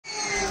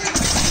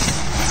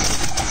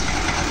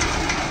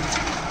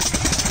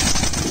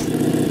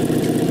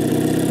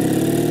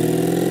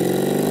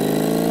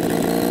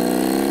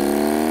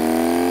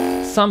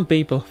Some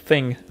people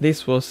think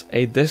this was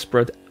a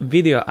desperate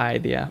video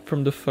idea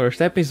from the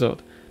first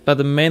episode,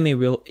 but many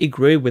will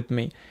agree with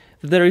me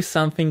that there is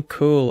something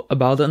cool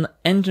about an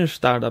engine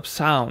startup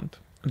sound.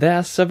 There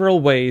are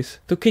several ways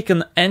to kick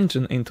an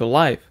engine into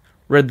life,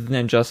 rather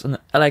than just an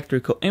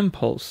electrical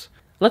impulse.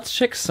 Let's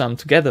check some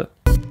together.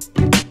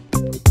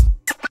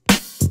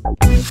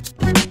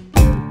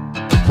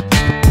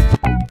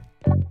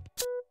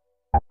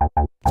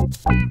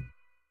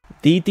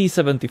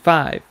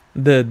 DT-75.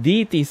 The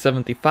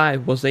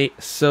DT-75 was a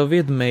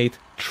Soviet-made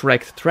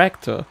tracked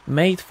tractor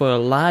made for a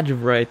large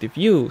variety of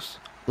use,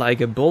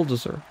 like a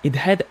bulldozer. It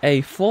had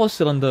a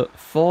 4-cylinder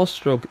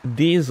 4-stroke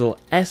diesel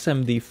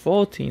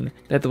SMD-14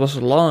 that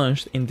was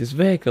launched in this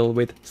vehicle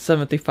with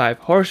 75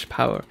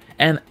 horsepower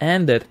and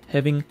ended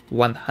having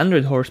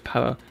 100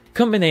 horsepower,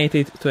 combined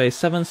to a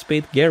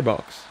 7-speed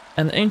gearbox.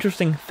 An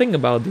interesting thing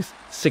about this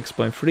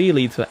 6.3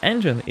 liter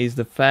engine is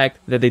the fact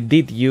that they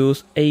did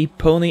use a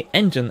pony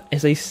engine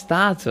as a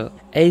starter,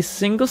 a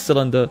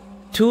single-cylinder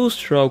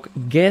 2-stroke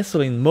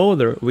gasoline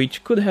motor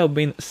which could have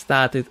been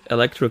started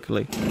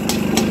electrically.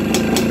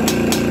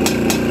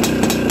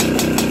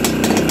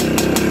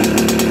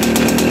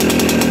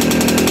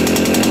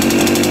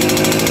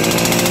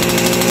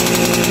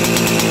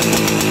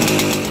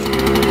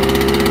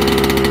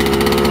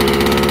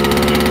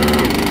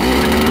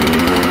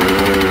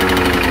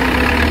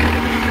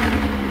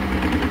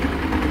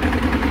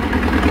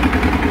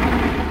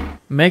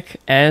 Mack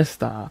Air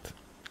Start.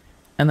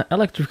 An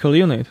electrical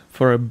unit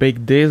for a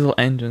big diesel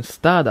engine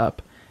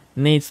startup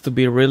needs to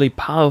be really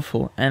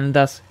powerful and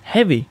thus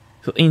heavy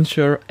to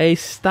ensure a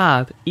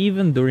start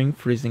even during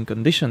freezing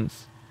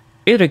conditions.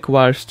 It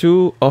requires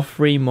 2 or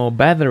 3 more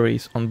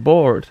batteries on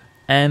board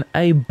and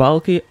a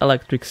bulky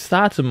electric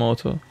starter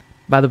motor,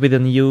 but with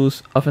the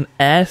use of an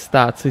air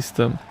start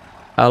system,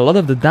 a lot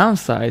of the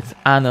downsides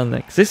are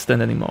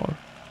non-existent anymore.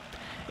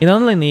 It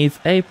only needs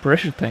a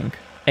pressure tank,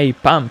 a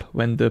pump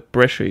when the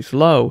pressure is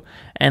low,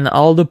 and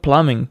all the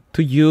plumbing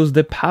to use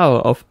the power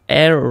of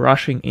air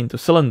rushing into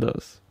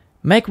cylinders.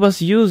 Mack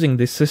was using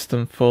this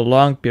system for a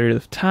long period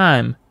of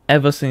time,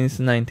 ever since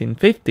the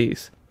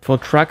 1950s, for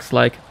trucks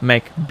like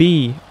Mack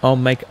B or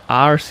Mack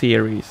R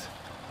series,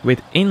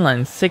 with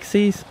inline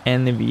 6s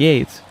and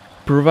V8s,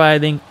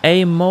 providing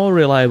a more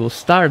reliable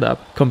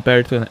startup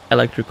compared to an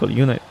electrical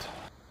unit.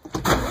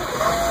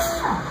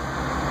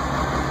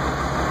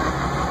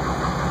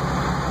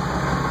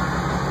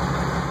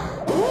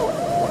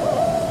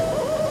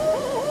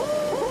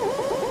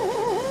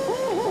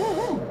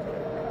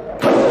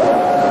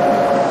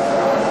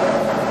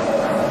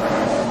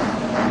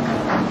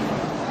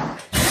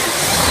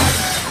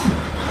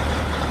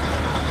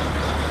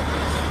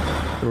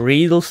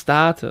 Riddle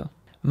starter.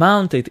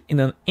 Mounted in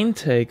an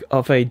intake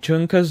of a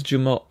Junkers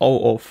Jumo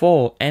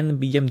 004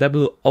 and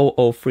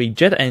BMW 003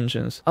 jet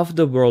engines of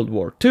the World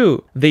War II,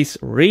 this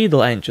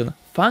Riddle engine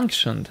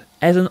functioned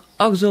as an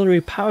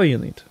auxiliary power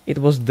unit. It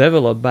was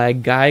developed by a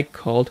guy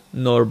called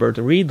Norbert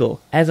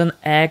Riddle as an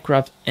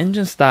aircraft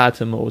engine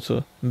starter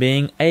motor,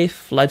 being a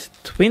flat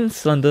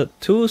twin-cylinder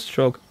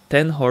 2-stroke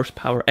 10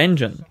 horsepower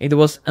engine. It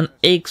was an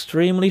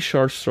extremely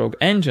short stroke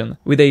engine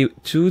with a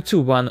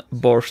 2:1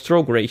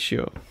 bore-stroke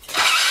ratio.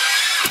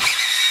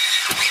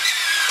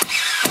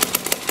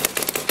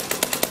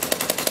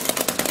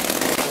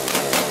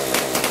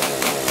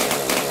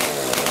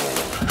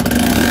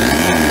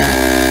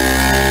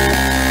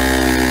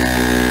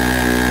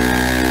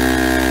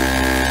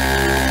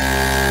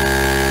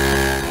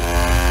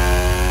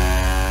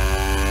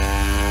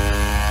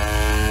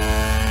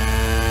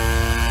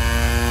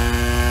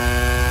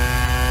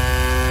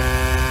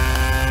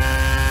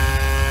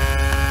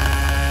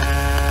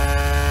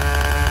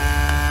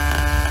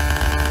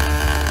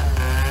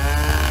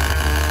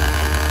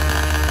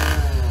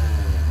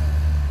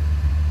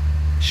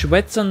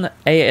 Schwetzen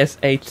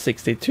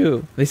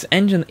Ash62. This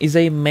engine is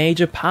a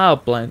major power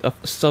plant of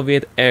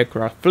Soviet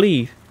aircraft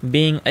fleet,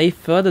 being a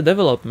further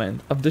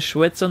development of the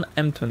Schwetzen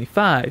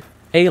M25,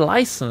 a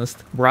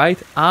licensed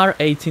Wright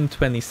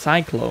R1820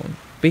 Cyclone.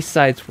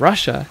 Besides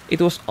Russia,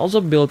 it was also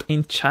built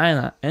in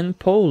China and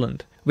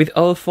Poland, with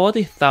over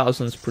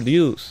 40,000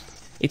 produced.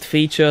 It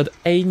featured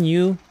a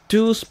new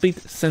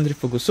 2-speed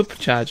centrifugal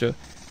supercharger,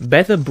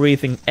 better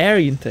breathing air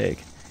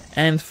intake,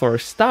 and for a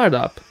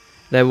startup,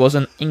 there was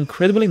an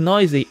incredibly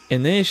noisy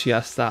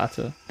inertia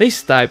starter.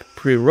 This type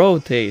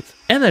pre-rotates,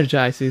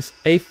 energizes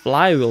a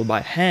flywheel by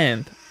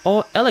hand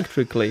or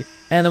electrically,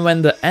 and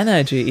when the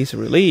energy is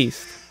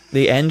released,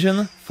 the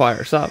engine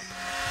fires up.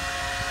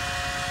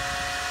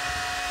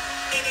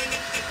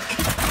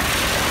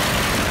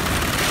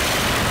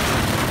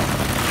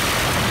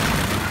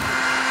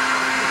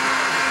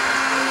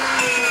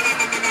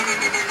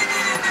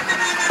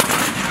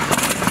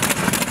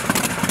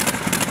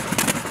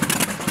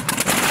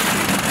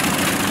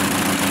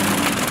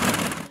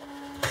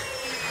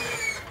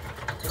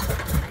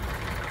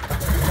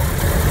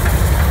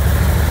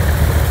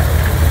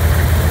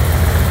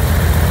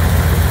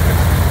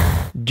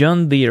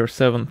 John Deere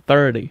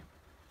 730.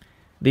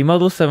 The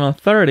Model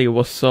 730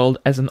 was sold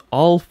as an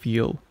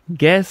all-fuel,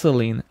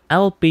 gasoline,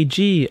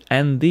 LPG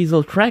and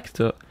diesel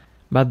tractor,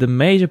 but the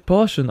major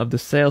portion of the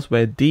sales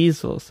were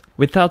diesels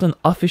without an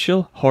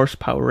official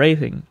horsepower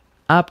rating.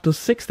 Up to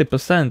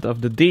 60%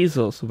 of the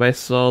diesels were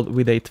sold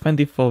with a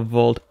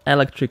 24-volt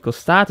electrical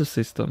starter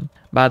system,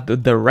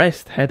 but the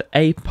rest had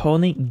a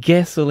pony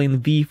gasoline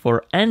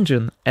V4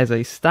 engine as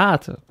a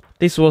starter.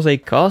 This was a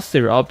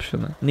costlier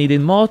option,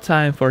 needing more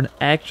time for an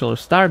actual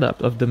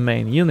startup of the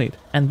main unit,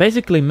 and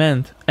basically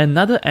meant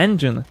another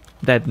engine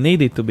that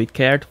needed to be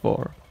cared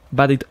for.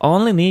 But it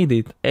only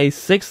needed a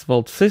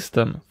 6-volt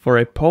system for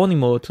a pony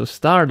motor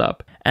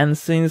startup, and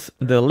since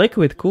the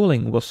liquid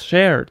cooling was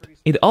shared,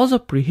 it also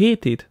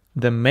preheated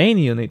the main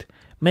unit,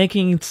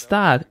 making it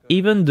start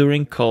even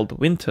during cold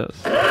winters.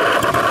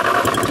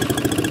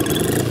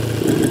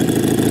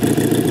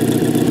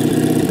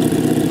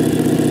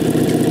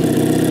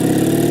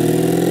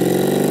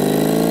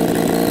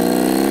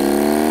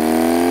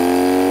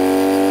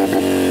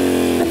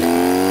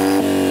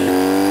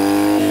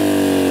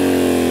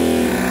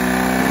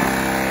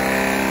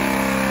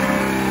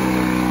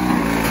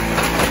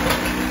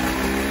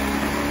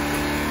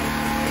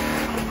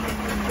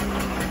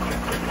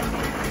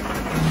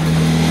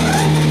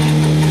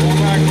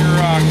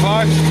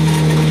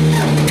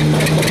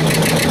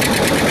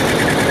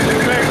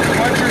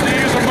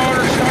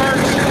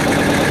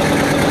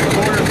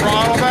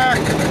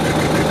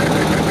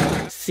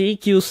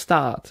 CQ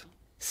Start.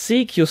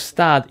 CQ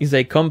Start is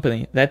a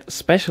company that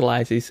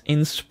specializes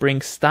in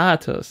spring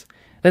starters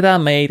that are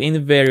made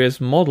in various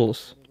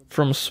models,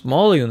 from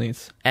small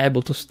units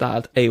able to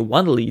start a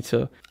 1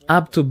 liter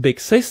up to big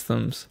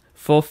systems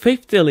for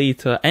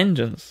 50-liter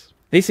engines.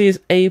 This is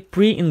a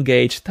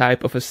pre-engaged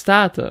type of a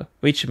starter,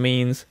 which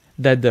means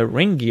that the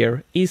ring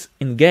gear is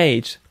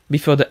engaged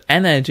before the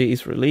energy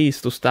is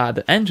released to start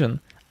the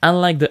engine,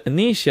 unlike the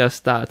inertia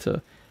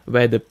starter,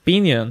 where the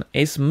pinion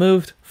is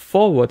moved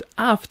forward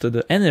after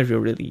the energy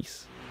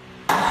release.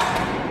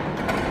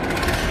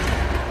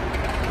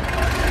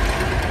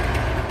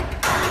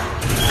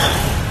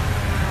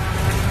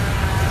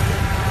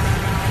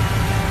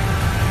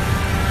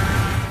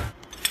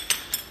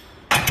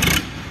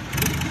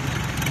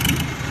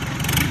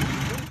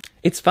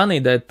 It's funny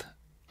that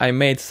I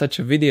made such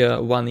a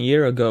video 1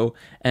 year ago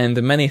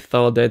and many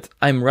thought that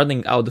I'm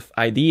running out of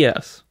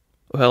ideas.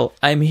 Well,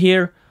 I'm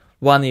here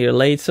 1 year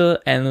later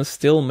and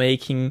still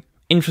making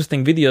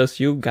interesting videos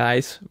you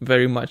guys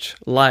very much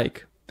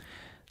like.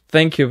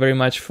 Thank you very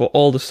much for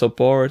all the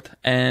support,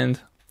 and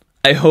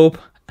I hope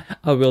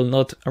I will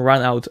not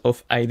run out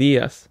of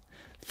ideas.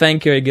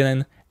 Thank you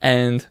again,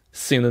 and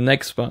see you in the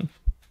next one.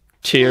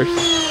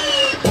 Cheers!